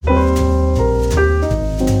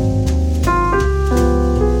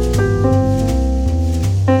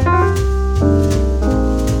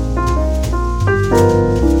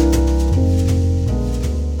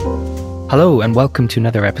Hello and welcome to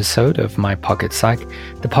another episode of My Pocket Psych,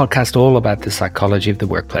 the podcast all about the psychology of the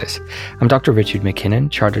workplace. I'm Dr. Richard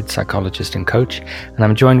McKinnon, chartered psychologist and coach, and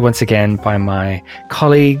I'm joined once again by my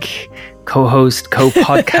colleague, co-host,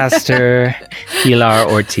 co-podcaster, Pilar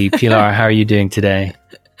Orti. Pilar, how are you doing today?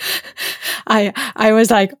 I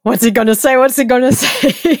was like, what's he gonna say? What's he gonna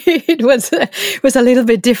say? It was a little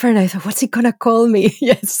bit different. I thought, what's he gonna call me?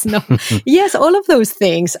 Yes, no, yes, all of those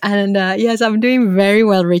things. And yes, I'm doing very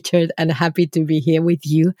well, Richard, and happy to be here with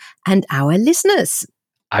you and our listeners.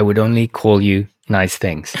 I would only call you nice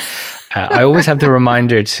things. I always have the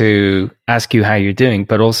reminder to ask you how you're doing,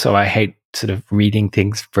 but also I hate sort of reading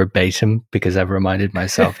things verbatim because I've reminded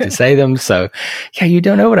myself to say them. So yeah, you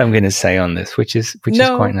don't know what I'm going to say on this, which is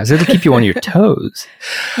quite nice. It'll keep you on your toes.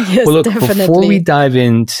 Yes, well, look, definitely. Before we dive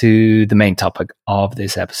into the main topic of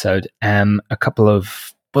this episode, a couple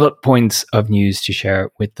of bullet points of news to share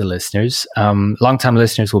with the listeners. Longtime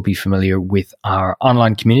listeners will be familiar with our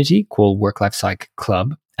online community called Work Life Psych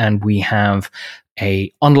Club. And we have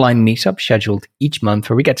a online meetup scheduled each month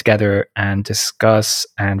where we get together and discuss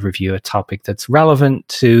and review a topic that's relevant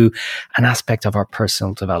to an aspect of our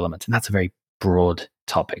personal development. And that's a very broad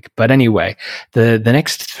topic. But anyway, the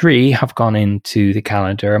next three have gone into the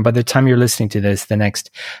calendar. And by the time you're listening to this, the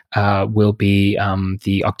next will be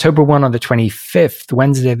the October one on the 25th,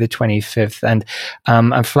 Wednesday the 25th. And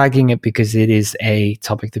I'm flagging it because it is a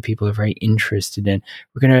topic that people are very interested in.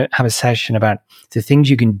 We're going to have a session about the things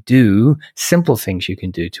you can do, simple things you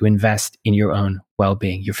can do to invest in your own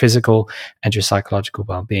well-being, your physical and your psychological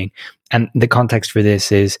well-being. And the context for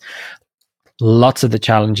this is lots of the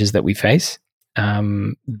challenges that we face.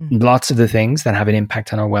 Lots of the things that have an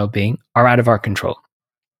impact on our well-being are out of our control.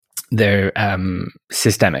 They're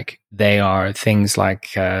systemic. They are things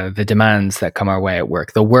like the demands that come our way at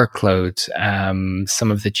work, the workload,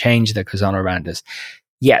 some of the change that goes on around us.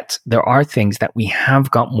 Yet there are things that we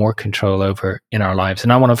have got more control over in our lives.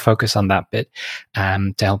 And I want to focus on that bit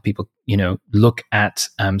to help people, look at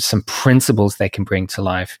some principles they can bring to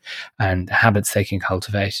life and habits they can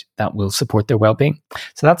cultivate that will support their well-being.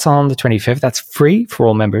 So that's on the 25th. That's free for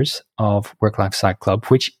all members of Work Life Psych Club,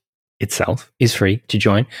 which itself is free to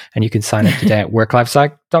join. And you can sign up today at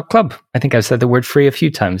worklifepsych.club. I think I've said the word free a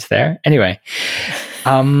few times there. Anyway,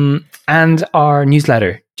 and our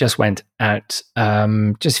newsletter just went out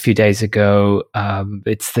just a few days ago.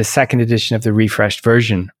 It's the second edition of the refreshed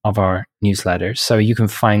version of our newsletter. So you can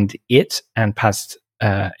find it and past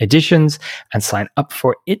editions and sign up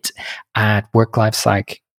for it at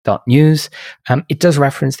worklifepsych.news. It does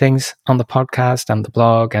reference things on the podcast and the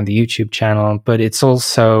blog and the YouTube channel, but it's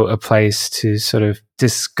also a place to sort of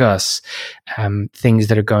discuss things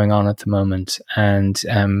that are going on at the moment. And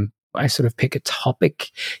I sort of pick a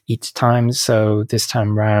topic each time. So this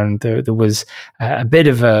time around, there was a bit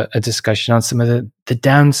of a discussion on some of the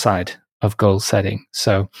downside of goal setting.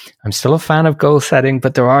 So I'm still a fan of goal setting,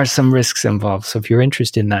 but there are some risks involved. So if you're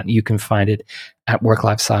interested in that, you can find it at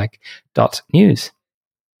worklifepsych.news.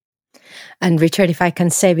 And Richard, if I can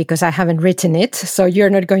say, because I haven't written it, so you're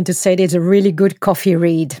not going to say it's a really good coffee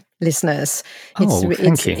read, listeners.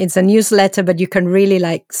 Thank you. It's a newsletter, but you can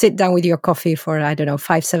really sit down with your coffee for,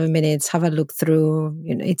 5-7 minutes, have a look through.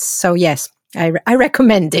 It's so, yes, I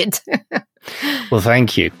recommend it. Well,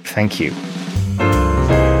 thank you. Thank you.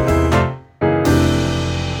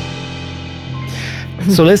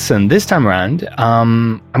 So listen, this time around,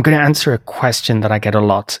 I'm going to answer a question that I get a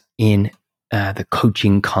lot in the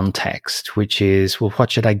coaching context, which is, well,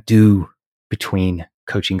 what should I do between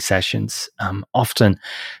coaching sessions? Often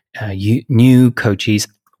new coaches,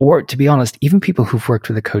 or to be honest, even people who've worked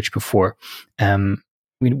with a coach before,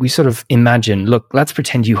 we sort of imagine, look, let's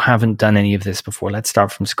pretend you haven't done any of this before. Let's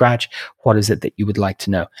start from scratch. What is it that you would like to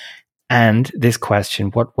know? And this question,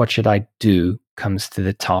 what should I do, comes to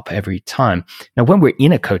the top every time. Now, when we're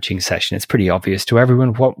in a coaching session, it's pretty obvious to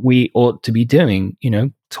everyone what we ought to be doing,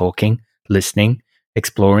 talking, listening,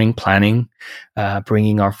 exploring, planning,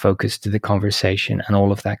 bringing our focus to the conversation and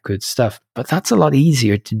all of that good stuff. But that's a lot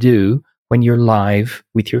easier to do when you're live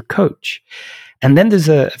with your coach. And then there's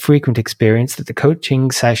a frequent experience that the coaching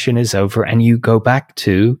session is over and you go back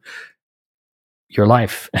to your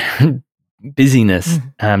life, busyness,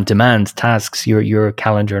 demands, tasks, your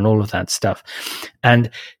calendar and all of that stuff. And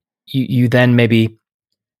you then maybe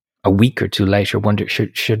a week or two later wonder,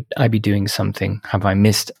 should I be doing something? Have I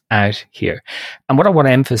missed out here? And what I want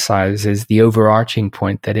to emphasize is the overarching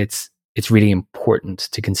point that it's really important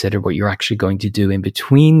to consider what you're actually going to do in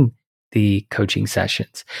between the coaching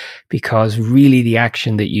sessions, because really the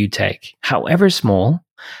action that you take, however small,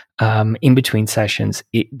 in between sessions,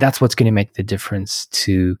 that's what's going to make the difference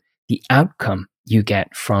to the outcome you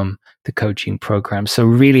get from the coaching program. So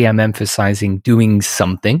really, I'm emphasizing doing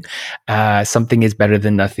something. Something is better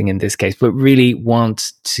than nothing in this case, but really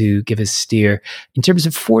want to give a steer in terms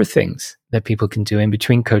of 4 things that people can do in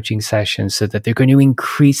between coaching sessions so that they're going to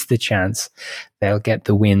increase the chance they'll get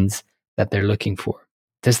the wins that they're looking for.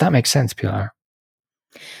 Does that make sense, Pilar?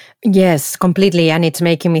 Yes, completely. And it's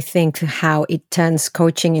making me think how it turns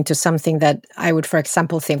coaching into something that I would, for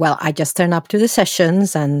example, think, well, I just turn up to the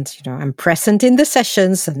sessions and, I'm present in the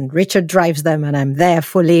sessions and Richard drives them and I'm there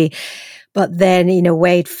fully. But then in a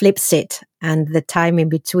way it flips it. And the time in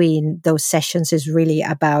between those sessions is really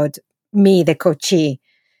about me, the coachee,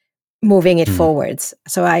 moving it forwards.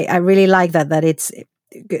 So I really like that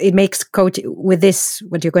it makes with this,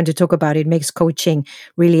 what you're going to talk about, it makes coaching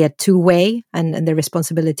really a two-way and the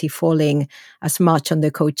responsibility falling as much on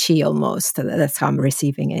the coachee almost. That's how I'm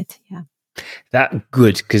receiving it. Yeah. That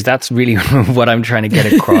good, because that's really what I'm trying to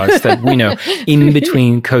get across, that in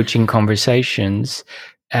between coaching conversations,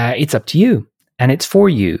 it's up to you and it's for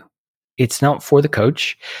you. It's not for the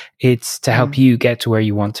coach. It's to help you get to where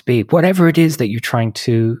you want to be. Whatever it is that you're trying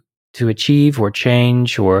to achieve or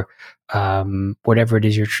change or whatever it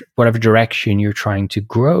is whatever direction you're trying to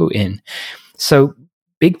grow in. So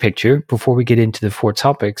big picture, before we get into the 4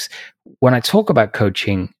 topics, when I talk about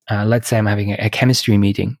coaching, let's say I'm having a chemistry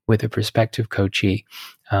meeting with a prospective coachee,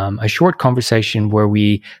 a short conversation where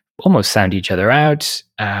we almost sound each other out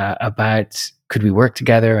about could we work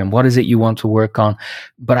together and what is it you want to work on.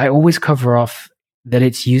 But I always cover off that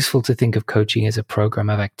it's useful to think of coaching as a program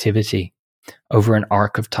of activity over an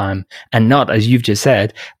arc of time and not, as you've just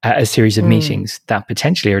said, a series of meetings that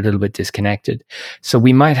potentially are a little bit disconnected. So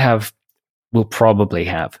we'll probably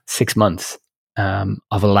have 6 months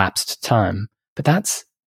of elapsed time, but that's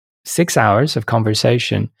 6 hours of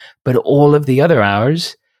conversation, but all of the other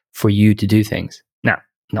hours for you to do things. Now,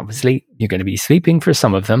 obviously, you're going to be sleeping for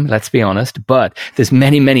some of them, let's be honest, but there's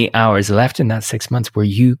many, many hours left in that 6 months where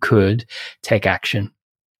you could take action.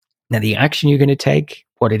 Now, the action you're going to take,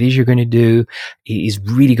 what it is you're going to do, is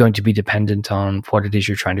really going to be dependent on what it is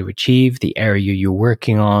you're trying to achieve, the area you're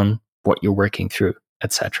working on, what you're working through,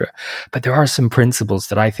 etc. But there are some principles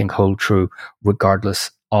that I think hold true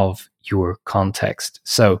regardless of your context.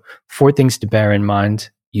 So 4 things to bear in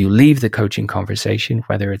mind. You leave the coaching conversation,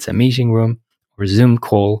 whether it's a meeting room or a Zoom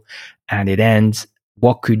call, and it ends.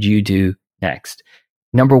 What could you do next?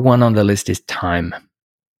 Number 1 on the list is time.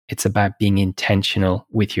 It's about being intentional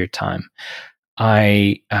with your time.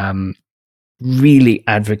 I really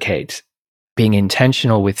advocate being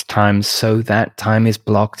intentional with time so that time is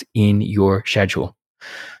blocked in your schedule.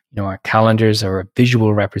 Our calendars are a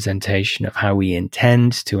visual representation of how we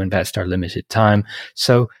intend to invest our limited time.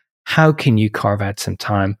 So how can you carve out some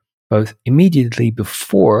time both immediately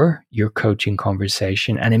before your coaching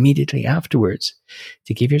conversation and immediately afterwards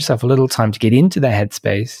to give yourself a little time to get into the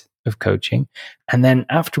headspace of coaching, and then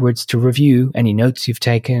afterwards to review any notes you've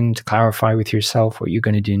taken, to clarify with yourself what you're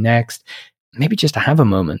going to do next, maybe just to have a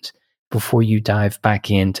moment before you dive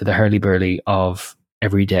back into the hurly-burly of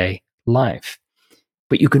everyday life.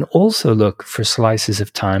 But you can also look for slices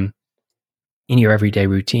of time in your everyday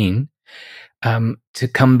routine to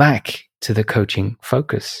come back to the coaching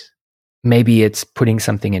focus. Maybe it's putting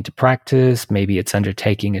something into practice, maybe it's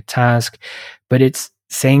undertaking a task, but it's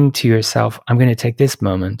saying to yourself, I'm going to take this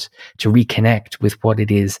moment to reconnect with what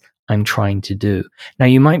it is I'm trying to do. Now,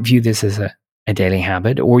 you might view this as a daily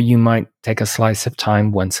habit, or you might take a slice of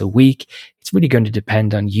time once a week. It's really going to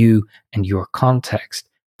depend on you and your context.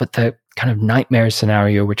 But the kind of nightmare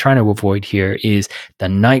scenario we're trying to avoid here is the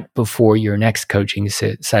night before your next coaching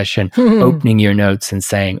session, opening your notes and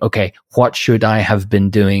saying, okay, what should I have been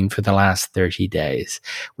doing for the last 30 days?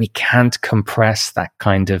 We can't compress that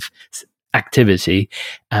kind of activity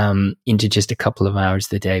into just a couple of hours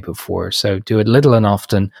the day before. So do it little and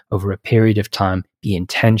often over a period of time. Be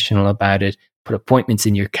intentional about it. Put appointments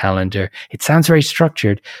in your calendar. It sounds very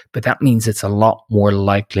structured, but that means it's a lot more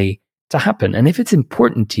likely to happen. And if it's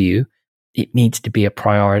important to you, it needs to be a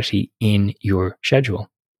priority in your schedule.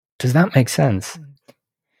 Does that make sense?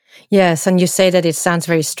 Yes, and you say that it sounds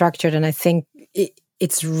very structured, and I think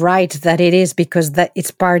it's right that it is, because that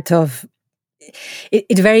it's part of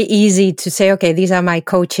it's very easy to say, okay, these are my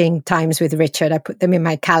coaching times with Richard. I put them in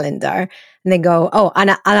my calendar and then go,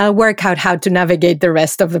 and I'll work out how to navigate the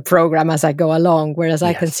rest of the program as I go along. Whereas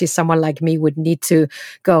I can see someone like me would need to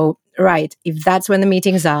go, right, if that's when the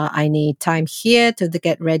meetings are, I need time here to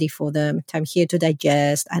get ready for them, time here to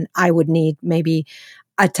digest. And I would need maybe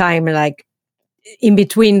a time like in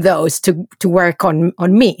between those to work on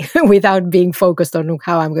me without being focused on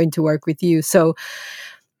how I'm going to work with you. So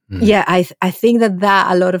yeah, I think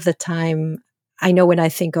that a lot of the time I know when I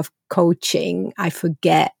think of coaching, I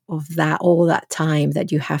forget of that, all that time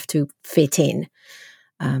that you have to fit in.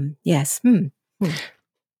 Yes.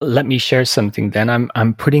 Let me share something then.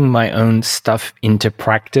 I'm putting my own stuff into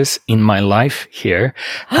practice in my life here,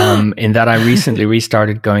 in that I recently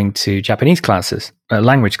restarted going to Japanese classes,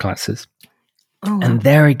 language classes. Oh, wow. And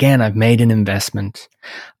there again, I've made an investment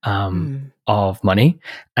of money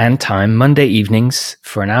and time, Monday evenings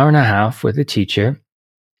for an hour and a half with a teacher.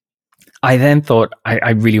 I then thought,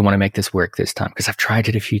 I really want to make this work this time because I've tried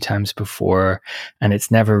it a few times before and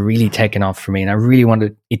it's never really taken off for me. And I really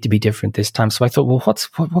wanted it to be different this time. So I thought, well,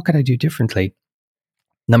 what could I do differently?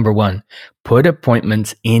 Number one, put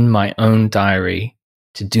appointments in my own diary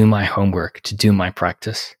to do my homework, to do my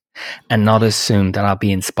practice, and not assume that I'll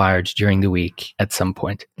be inspired during the week at some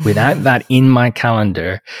point. Without that in my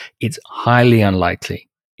calendar, it's highly unlikely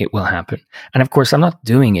it will happen. And of course, I'm not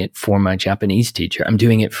doing it for my Japanese teacher. I'm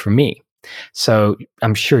doing it for me. So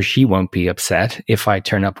I'm sure she won't be upset if I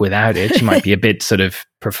turn up without it. She might be a bit sort of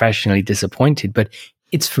professionally disappointed, but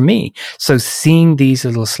it's for me. So seeing these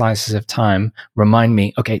little slices of time remind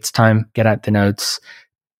me, okay, it's time, get out the notes,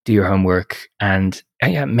 do your homework. And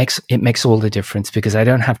yeah, it makes all the difference because I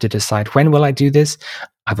don't have to decide when will I do this.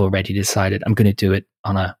 I've already decided I'm going to do it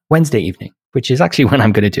on a Wednesday evening, which is actually when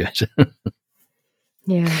I'm going to do it.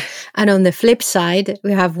 Yeah. And on the flip side,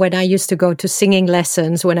 we have when I used to go to singing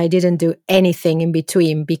lessons when I didn't do anything in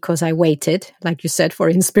between because I waited, like you said, for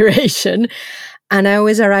inspiration. And I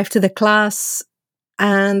always arrived to the class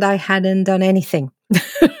and I hadn't done anything.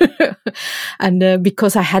 And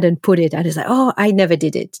because I hadn't put it, I was like, oh, I never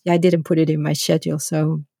did it. I didn't put it in my schedule.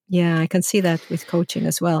 So yeah, I can see that with coaching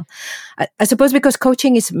as well. I suppose because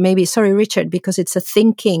coaching is maybe, sorry, Richard, because it's a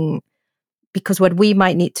thinking. Because what we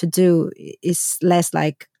might need to do is less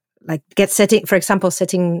like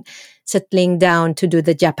settling down to do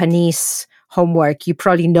the Japanese homework. You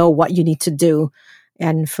probably know what you need to do.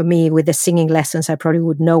 And for me, with the singing lessons, I probably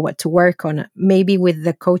would know what to work on. Maybe with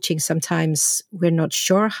the coaching, sometimes we're not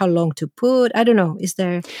sure how long to put. I don't know. Is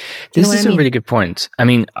there... This is a really good point. I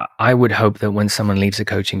mean, I would hope that when someone leaves a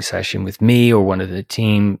coaching session with me or one of the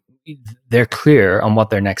team, they're clear on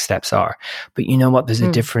what their next steps are. But you know what? There's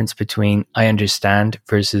a difference between I understand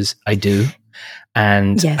versus I do.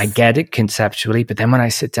 And yes. I get it conceptually, but then when I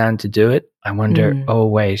sit down to do it, I wonder, oh,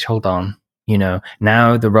 wait, hold on. You know,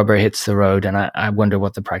 now the rubber hits the road and I wonder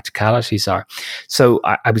what the practicalities are. So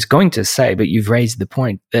I was going to say, but you've raised the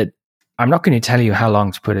point that I'm not going to tell you how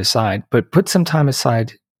long to put aside, but put some time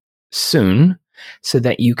aside soon so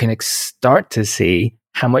that you can start to see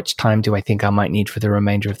how much time do I think I might need for the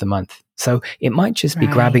remainder of the month? So it might just be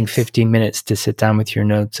grabbing 15 minutes to sit down with your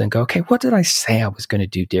notes and go, okay, what did I say I was going to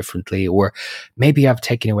do differently? Or maybe I've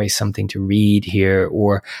taken away something to read here,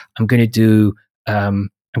 or I'm going to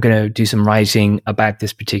do some writing about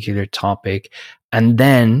this particular topic, and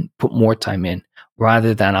then put more time in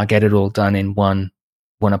rather than I'll get it all done in one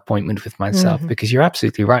appointment with myself. Because you're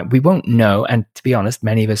absolutely right. We won't know. And to be honest,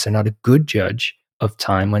 many of us are not a good judge of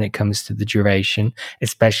time when it comes to the duration,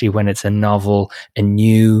 especially when it's a novel, a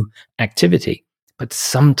new activity. But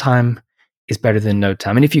some time is better than no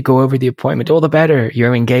time. And if you go over the appointment, all the better.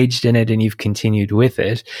 You're engaged in it and you've continued with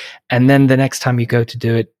it. And then the next time you go to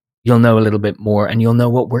do it, you'll know a little bit more and you'll know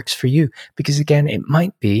what works for you. Because again, it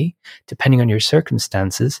might be, depending on your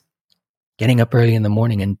circumstances, getting up early in the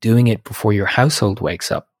morning and doing it before your household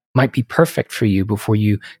wakes up might be perfect for you before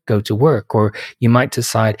you go to work. Or you might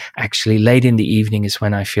decide, actually, late in the evening is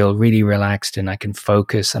when I feel really relaxed and I can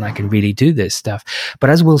focus and I can really do this stuff. But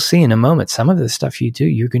as we'll see in a moment, some of the stuff you do,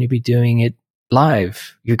 you're going to be doing it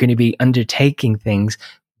live. You're going to be undertaking things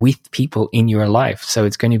with people in your life. So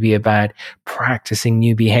it's going to be about practicing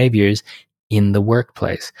new behaviors in the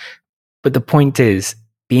workplace. But the point is,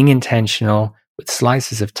 being intentional with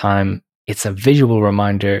slices of time, it's a visual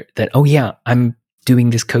reminder that, oh yeah, I'm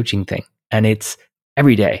doing this coaching thing. And it's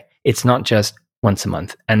every day. It's not just once a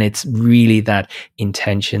month. And it's really that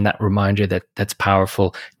intention, that reminder that's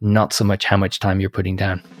powerful, not so much how much time you're putting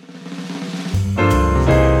down.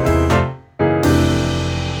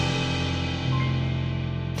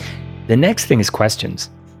 The next thing is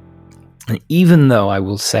questions. And even though I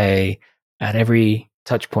will say at every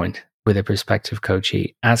touch point with a prospective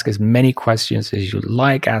coachee, ask as many questions as you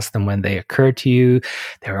like, ask them when they occur to you.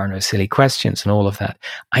 There are no silly questions and all of that.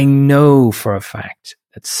 I know for a fact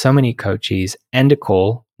that so many coachees end a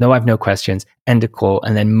call, no, I've no questions, end a call,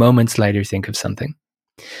 and then moments later think of something.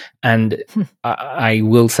 And I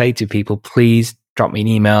will say to people, please drop me an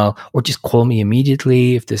email or just call me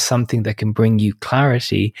immediately if there's something that can bring you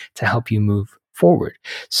clarity to help you move forward.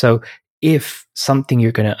 So if something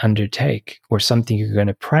you're going to undertake or something you're going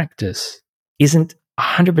to practice isn't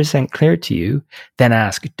 100% clear to you, then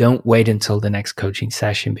ask. Don't wait until the next coaching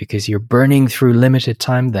session, because you're burning through limited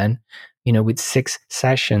time then. With 6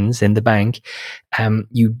 sessions in the bank,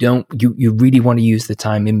 you really want to use the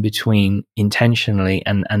time in between intentionally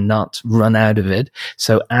and not run out of it.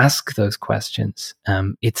 So ask those questions.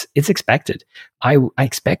 It's expected. I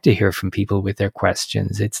expect to hear from people with their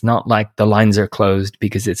questions. It's not like the lines are closed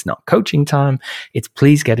because it's not coaching time. It's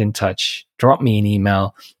please get in touch, drop me an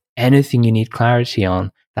email, anything you need clarity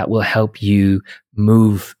on that will help you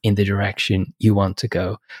move in the direction you want to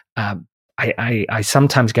go. I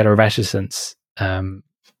sometimes get a reticence on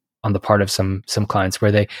the part of some clients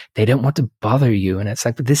where they don't want to bother you, and it's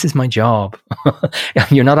like, but this is my job.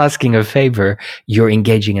 You're not asking a favor; you're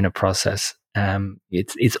engaging in a process.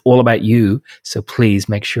 It's all about you, so please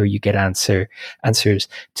make sure you get answers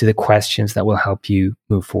to the questions that will help you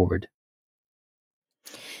move forward.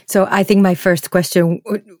 So I think my first question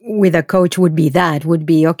with a coach would be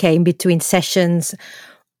okay, in between sessions,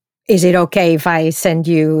 is it okay if I send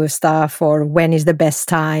you stuff, or when is the best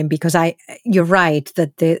time? Because you're right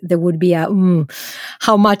that there would be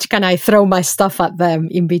how much can I throw my stuff at them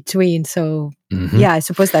in between? So I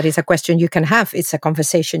suppose that is a question you can have. It's a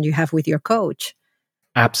conversation you have with your coach.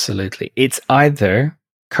 Absolutely. It's either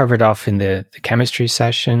covered off in the chemistry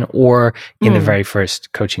session or in the very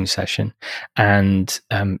first coaching session. And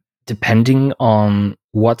depending on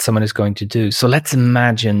what someone is going to do. So let's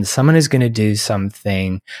imagine someone is going to do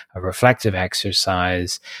something, a reflective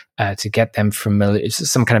exercise, to get them familiar. It's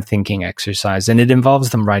some kind of thinking exercise, and it involves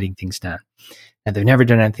them writing things down. And they've never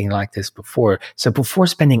done anything like this before. So before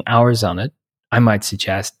spending hours on it, I might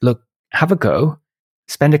suggest, look, have a go,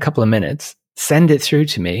 spend a couple of minutes, send it through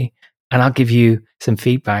to me, and I'll give you some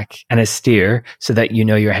feedback and a steer so that you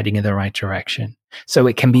know you're heading in the right direction. So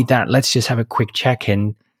it can be that. Let's just have a quick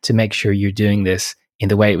check-in to make sure you're doing this in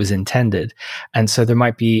the way it was intended. And so there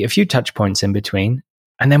might be a few touch points in between.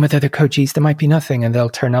 And then with other coaches, there might be nothing, and they'll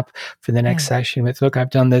turn up for the next session with, look, I've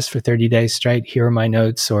done this for 30 days straight. Here are my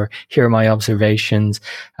notes, or here are my observations.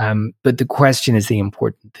 But the question is the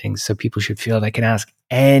important thing. So people should feel they can ask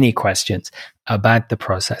any questions about the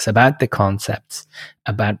process, about the concepts,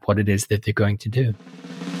 about what it is that they're going to do.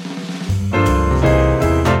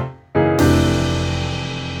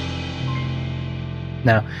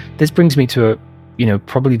 Now, this brings me to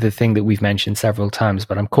probably the thing that we've mentioned several times,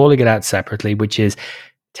 but I'm calling it out separately, which is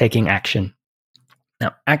taking action.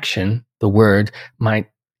 Now, action, the word, might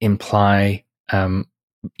imply,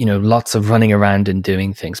 lots of running around and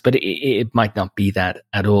doing things, but it might not be that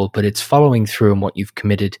at all, but it's following through on what you've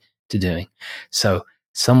committed to doing. So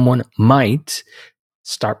someone might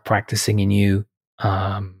start practicing a new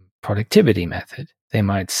productivity method. They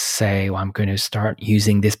might say, well, I'm going to start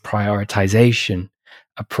using this prioritization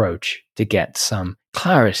approach to get some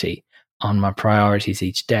clarity on my priorities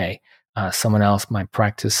each day. Someone else might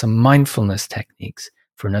practice some mindfulness techniques.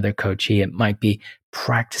 For another coachee, it might be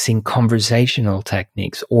practicing conversational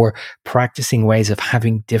techniques or practicing ways of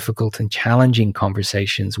having difficult and challenging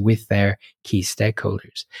conversations with their key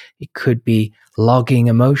stakeholders. It could be logging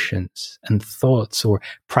emotions and thoughts, or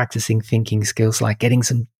practicing thinking skills like getting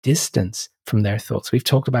some distance from their thoughts. We've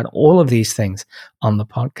talked about all of these things on the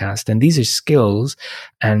podcast, and these are skills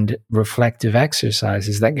and reflective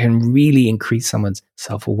exercises that can really increase someone's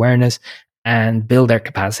self-awareness and build their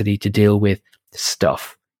capacity to deal with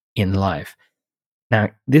stuff in life. Now,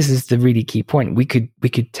 this is the really key point. We could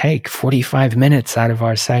take 45 minutes out of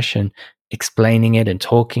our session explaining it and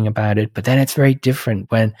talking about it, but then it's very different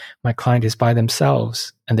when my client is by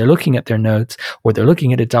themselves and they're looking at their notes, or they're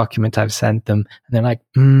looking at a document I've sent them, and they're like,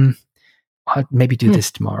 I'll maybe do this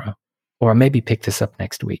tomorrow, or maybe pick this up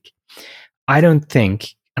next week. I don't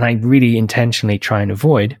think, and I really intentionally try and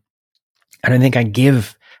avoid, I don't think I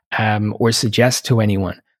give or suggest to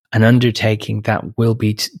anyone an undertaking that will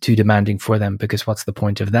be too demanding for them, because what's the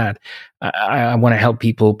point of that? I want to help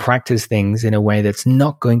people practice things in a way that's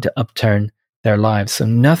not going to upturn their lives. So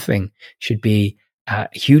nothing should be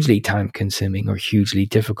hugely time consuming or hugely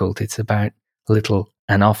difficult. It's about little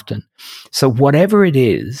and often. So whatever it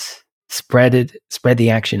is, spread the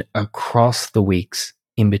action across the weeks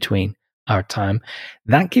in between our time.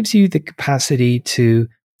 That gives you the capacity to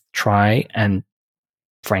try and,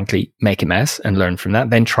 frankly, make a mess and learn from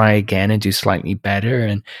that, then try again and do slightly better,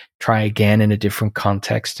 and try again in a different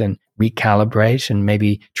context and recalibrate and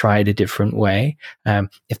maybe try it a different way.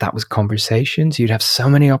 If that was conversations, you'd have so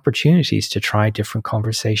many opportunities to try different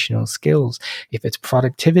conversational skills. If it's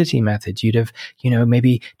productivity methods, you'd have,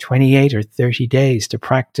 maybe 28 or 30 days to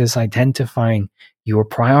practice identifying your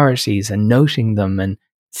priorities and noting them and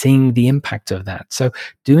seeing the impact of that. So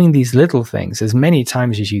doing these little things as many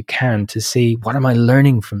times as you can to see, what am I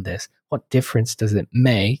learning from this? What difference does it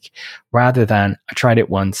make? Rather than, I tried it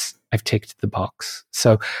once, I've ticked the box.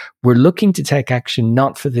 So we're looking to take action,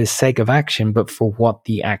 not for the sake of action, but for what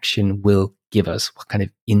the action will give us, what kind of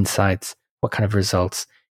insights, what kind of results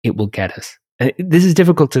it will get us. This is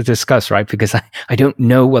difficult to discuss, right? Because I don't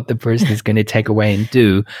know what the person is going to take away and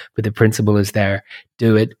do, but the principle is there.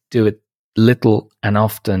 Do it little and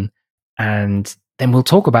often, and then we'll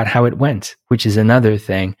talk about how it went, which is another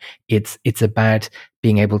thing. It's about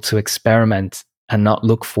being able to experiment and not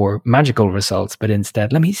look for magical results, but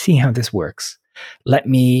instead, let me see how this works. Let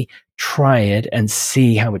me try it and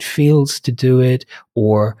see how it feels to do it,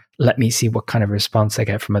 or let me see what kind of response I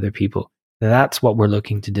get from other people. That's what we're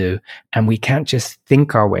looking to do. And we can't just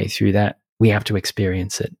think our way through that. We have to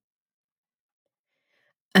experience it.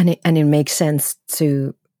 And it makes sense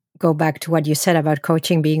to go back to what you said about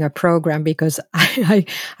coaching being a program, because I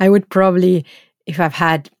would probably, if I've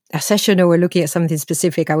had a session or we're looking at something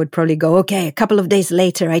specific, I would probably go, okay, a couple of days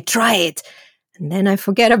later, I try it. And then I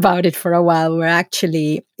forget about it for a while. Where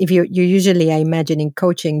actually, if you usually, I imagine in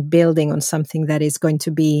coaching, building on something that is going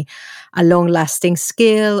to be a long-lasting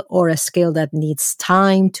skill, or a skill that needs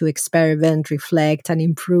time to experiment, reflect, and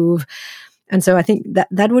improve. And so I think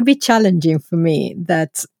that would be challenging for me,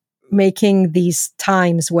 that making these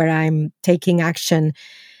times where I'm taking action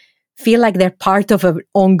feel like they're part of an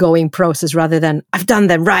ongoing process, rather than I've done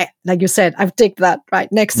them, right? Like you said, I've ticked that,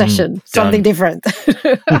 right? Next session, something different.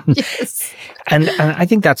 Yes. And I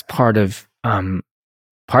think that's partly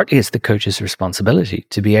it's the coach's responsibility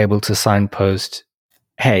to be able to signpost,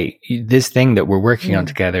 hey, this thing that we're working on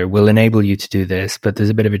together will enable you to do this, but there's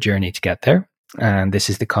a bit of a journey to get there. And this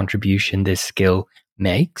is the contribution this skill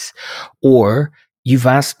makes. Or you've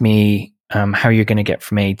asked me how you're going to get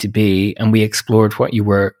from A to B, and we explored what you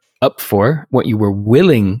were up for, what you were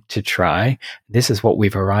willing to try. This is what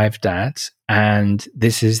we've arrived at, and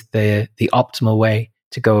this is the optimal way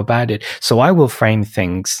to go about it. So I will frame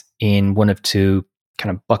things in one of two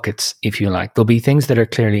kind of buckets, if you like. There'll be things that are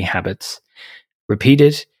clearly habits. Repeat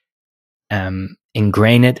it,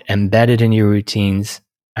 ingrain it, embed it in your routines,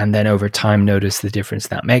 and then over time notice the difference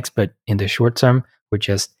that makes. But in the short term, we're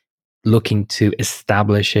just looking to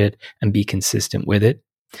establish it and be consistent with it.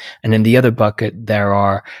 And in the other bucket, there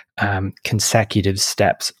are consecutive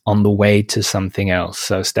steps on the way to something else.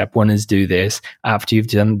 So step one is do this. After you've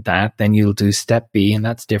done that, then you'll do step B, and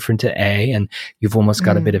that's different to A. And you've almost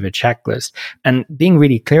got a bit of a checklist. And being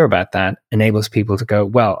really clear about that enables people to go,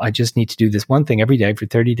 well, I just need to do this one thing every day for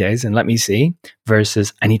 30 days and let me see,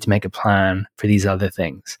 versus I need to make a plan for these other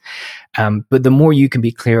things. But the more you can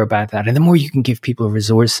be clear about that, and the more you can give people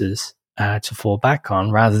resources to fall back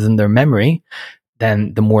on rather than their memory,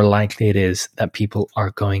 then the more likely it is that people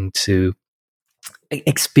are going to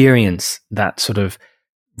experience that sort of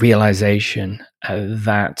realization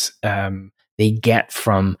that they get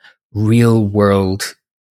from real world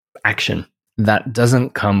action that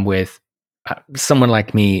doesn't come with someone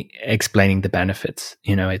like me explaining the benefits.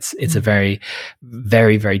 You know, it's a very,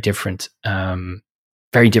 very, very different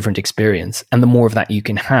experience. And the more of that you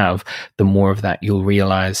can have, the more of that you'll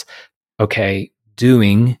realize, okay,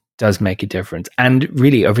 doing does make a difference. And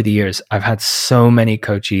really, over the years, I've had so many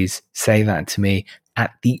coaches say that to me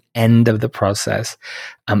at the end of the process.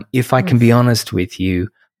 If I can be honest with you,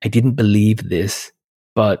 I didn't believe this,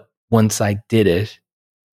 but once I did it,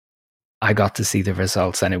 I got to see the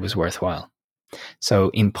results and it was worthwhile.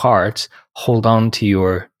 So in part, hold on to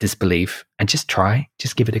your disbelief and just try,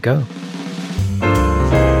 just give it a go.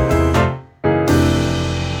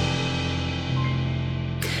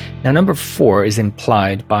 Now, number 4 is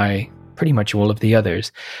implied by pretty much all of the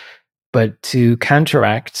others. But to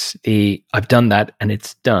counteract the I've done that and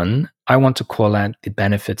it's done, I want to call out the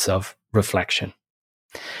benefits of reflection.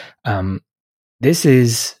 This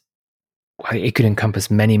is, it could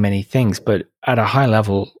encompass many, many things, but at a high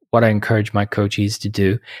level, what I encourage my coaches to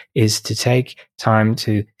do is to take time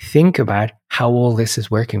to think about how all this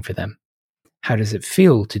is working for them. How does it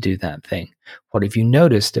feel to do that thing? What have you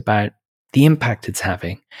noticed about the impact it's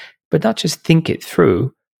having? But not just think it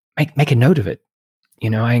through, make a note of it. You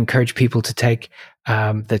know, I encourage people to take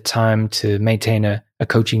the time to maintain a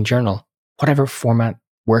coaching journal, whatever format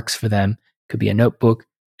works for them. Could be a notebook,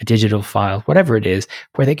 a digital file, whatever it is,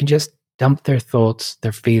 where they can just dump their thoughts,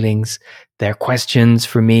 their feelings, their questions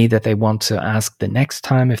for me that they want to ask the next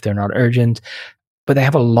time if they're not urgent. But they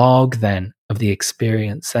have a log then of the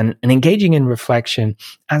experience and engaging in reflection,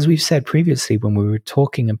 as we've said previously when we were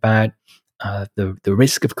talking about the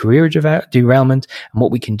risk of career derailment and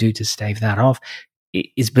what we can do to stave that off.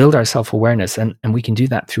 is build our self-awareness. And we can do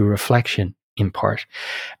that through reflection in part.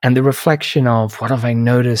 And the reflection of what have I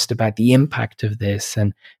noticed about the impact of this?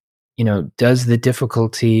 And, does the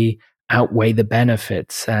difficulty outweigh the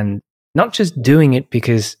benefits? And not just doing it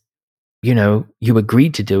because, you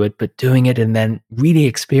agreed to do it, but doing it and then really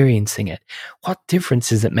experiencing it. What difference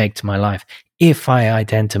does it make to my life if I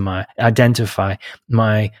identify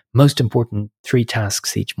my most important 3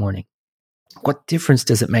 tasks each morning? What difference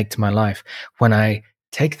does it make to my life when I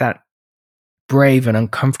take that brave and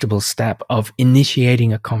uncomfortable step of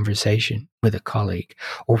initiating a conversation with a colleague?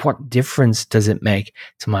 Or what difference does it make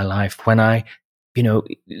to my life when I,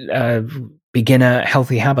 begin a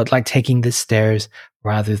healthy habit like taking the stairs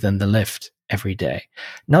rather than the lift every day?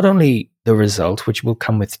 Not only the result, which will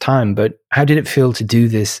come with time, but how did it feel to do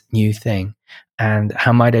this new thing? And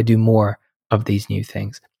how might I do more of these new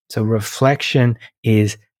things? So reflection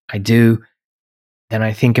is I do, then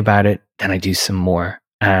I think about it, then I do some more.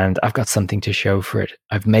 And I've got something to show for it.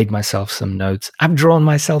 I've made myself some notes. I've drawn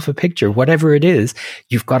myself a picture. Whatever it is,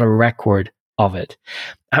 you've got a record of it.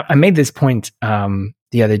 I made this point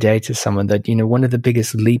the other day to someone that, one of the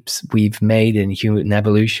biggest leaps we've made in human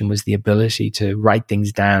evolution was the ability to write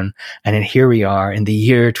things down. And then here we are in the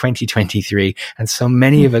year 2023. And so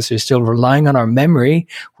many of us are still relying on our memory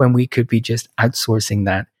when we could be just outsourcing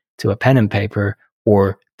that to a pen and paper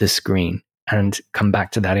or the screen and come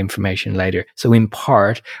back to that information later. So in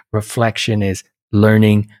part, reflection is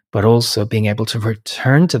learning, but also being able to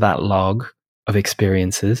return to that log of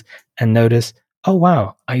experiences and notice, oh,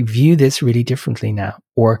 wow, I view this really differently now.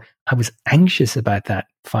 Or I was anxious about that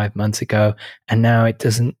 5 months ago, and now it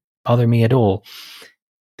doesn't bother me at all.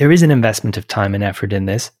 There is an investment of time and effort in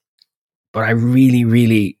this, but I really,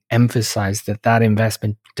 really emphasize that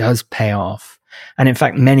investment does pay off. And in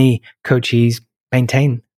fact, many coachees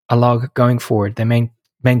maintain a log going forward. They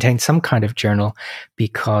maintain some kind of journal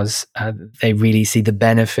because they really see the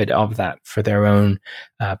benefit of that for their own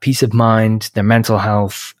peace of mind, their mental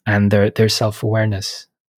health, and their self-awareness.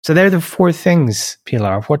 So they're the 4 things,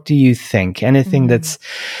 Pilar. What do you think? Anything that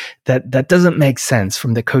doesn't make sense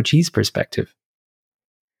from the coachee's perspective?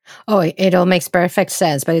 Oh, it all makes perfect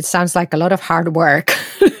sense, but it sounds like a lot of hard work.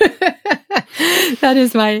 That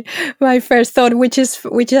is my first thought, which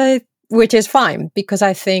is fine, because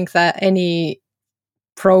I think that any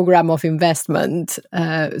program of investment,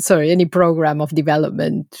 any program of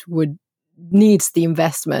development needs the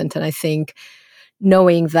investment. And I think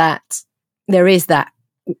knowing that there is that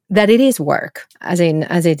it is work, as in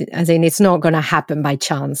it's not going to happen by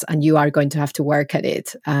chance, and you are going to have to work at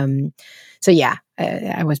it.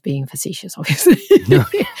 I was being facetious, obviously. No,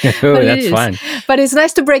 that's fine. But it's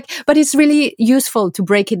nice to but it's really useful to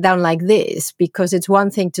break it down like this, because it's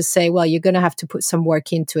one thing to say, well, you're going to have to put some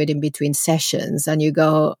work into it in between sessions, and you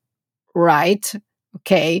go, right,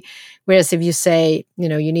 okay. Whereas if you say,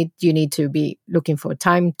 you need to be looking for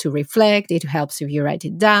time to reflect, it helps if you write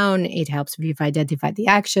it down, it helps if you've identified the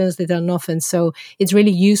actions that are often. So it's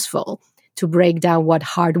really useful to break down what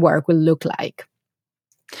hard work will look like.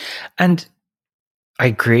 And I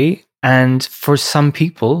agree. And for some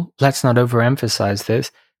people, let's not overemphasize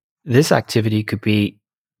this activity could be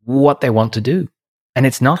what they want to do. And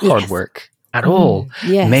it's not hard work at all.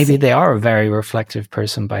 Yes. Maybe they are a very reflective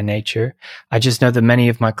person by nature. I just know that many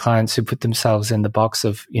of my clients who put themselves in the box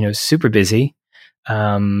of, super busy,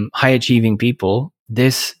 high achieving people,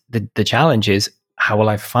 the challenge is, how will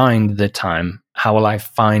I find the time? How will I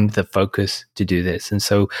find the focus to do this? And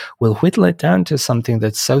so we'll whittle it down to something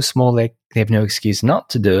that's so small they have no excuse not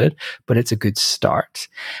to do it, but it's a good start.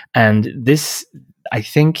 And this, I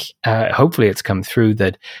think, hopefully it's come through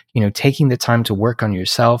that, taking the time to work on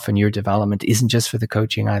yourself and your development isn't just for the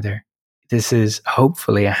coaching either. This is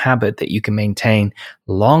hopefully a habit that you can maintain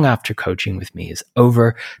long after coaching with me is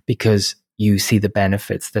over, because you see the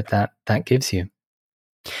benefits that gives you.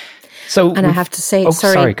 So, and I have to say,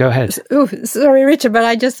 sorry, go ahead. Oh, sorry, Richard, but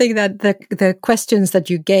I just think that the questions that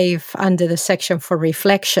you gave under the section for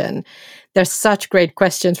reflection, there's such great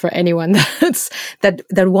questions for anyone that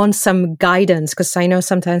wants some guidance. Because I know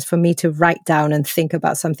sometimes for me to write down and think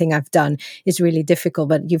about something I've done is really difficult.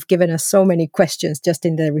 But you've given us so many questions just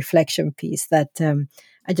in the reflection piece that anyway,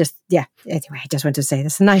 I just want to say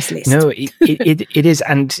that's a nice list. No, it is.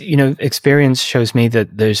 And, experience shows me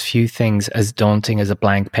that there's few things as daunting as a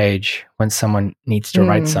blank page when someone needs to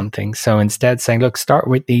write something. So instead saying, look, start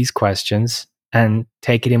with these questions and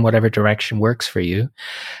take it in whatever direction works for you.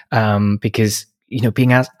 Because,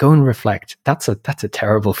 being asked, go and reflect. That's a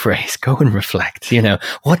terrible phrase. Go and reflect.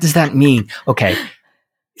 What does that mean? Okay.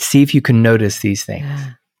 See if you can notice these things.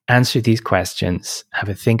 Yeah. Answer these questions. Have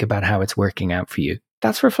a think about how it's working out for you.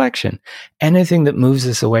 that's reflection. Anything that moves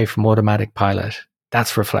us away from automatic pilot,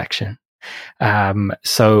 that's reflection.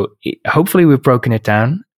 Hopefully we've broken it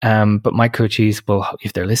down. But my coachees will,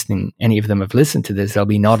 if they're listening, any of them have listened to this, they'll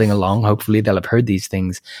be nodding along. Hopefully they'll have heard these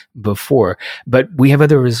things before. But we have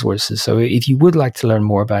other resources. So if you would like to learn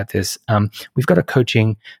more about this, we've got a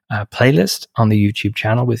coaching playlist on the YouTube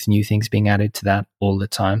channel with new things being added to that all the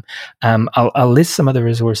time. I'll list some other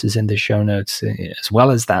resources in the show notes as well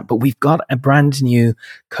as that. But we've got a brand new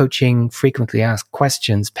coaching frequently asked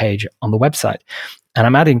questions page on the website. And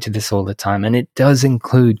I'm adding to this all the time, and it does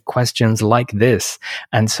include questions like this.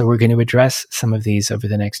 And so we're going to address some of these over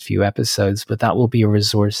the next few episodes, but that will be a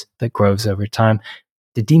resource that grows over time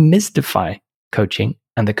to demystify coaching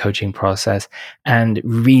and the coaching process and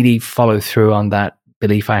really follow through on that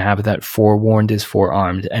belief I have that forewarned is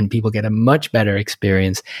forearmed, and people get a much better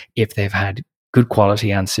experience if they've had good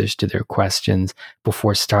quality answers to their questions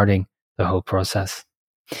before starting the whole process.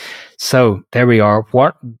 So there we are.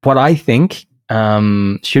 What I think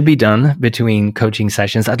should be done between coaching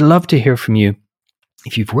sessions. I'd love to hear from you.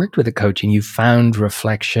 If you've worked with a coach and you've found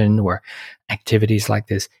reflection or activities like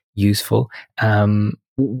this useful, how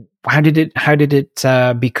did it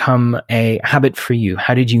become a habit for you?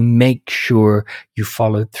 How did you make sure you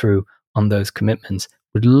followed through on those commitments?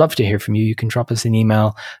 Would love to hear from you. You can drop us an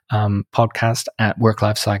email,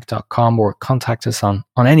 podcast@worklifepsych.com, or contact us on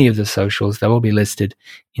any of the socials that will be listed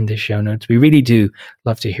in the show notes. We really do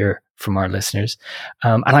love to hear from our listeners.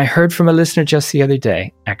 And I heard from a listener just the other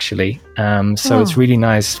day, actually. It's really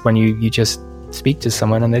nice when you just speak to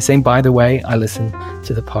someone and they say, by the way, I listen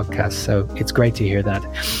to the podcast. So it's great to hear that.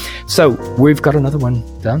 So we've got another one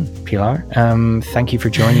done, Pilar. Thank you for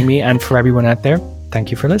joining me. And for everyone out there, thank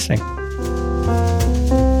you for listening.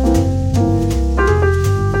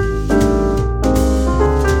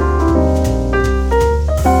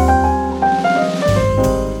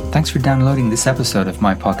 Thanks for downloading this episode of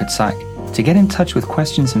My Pocket Psych. To get in touch with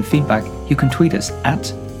questions and feedback, you can tweet us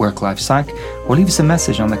at WorkLifePsych or leave us a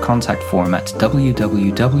message on the contact form at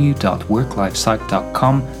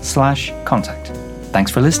www.worklifepsych.com/contact.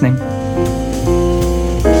 Thanks for listening.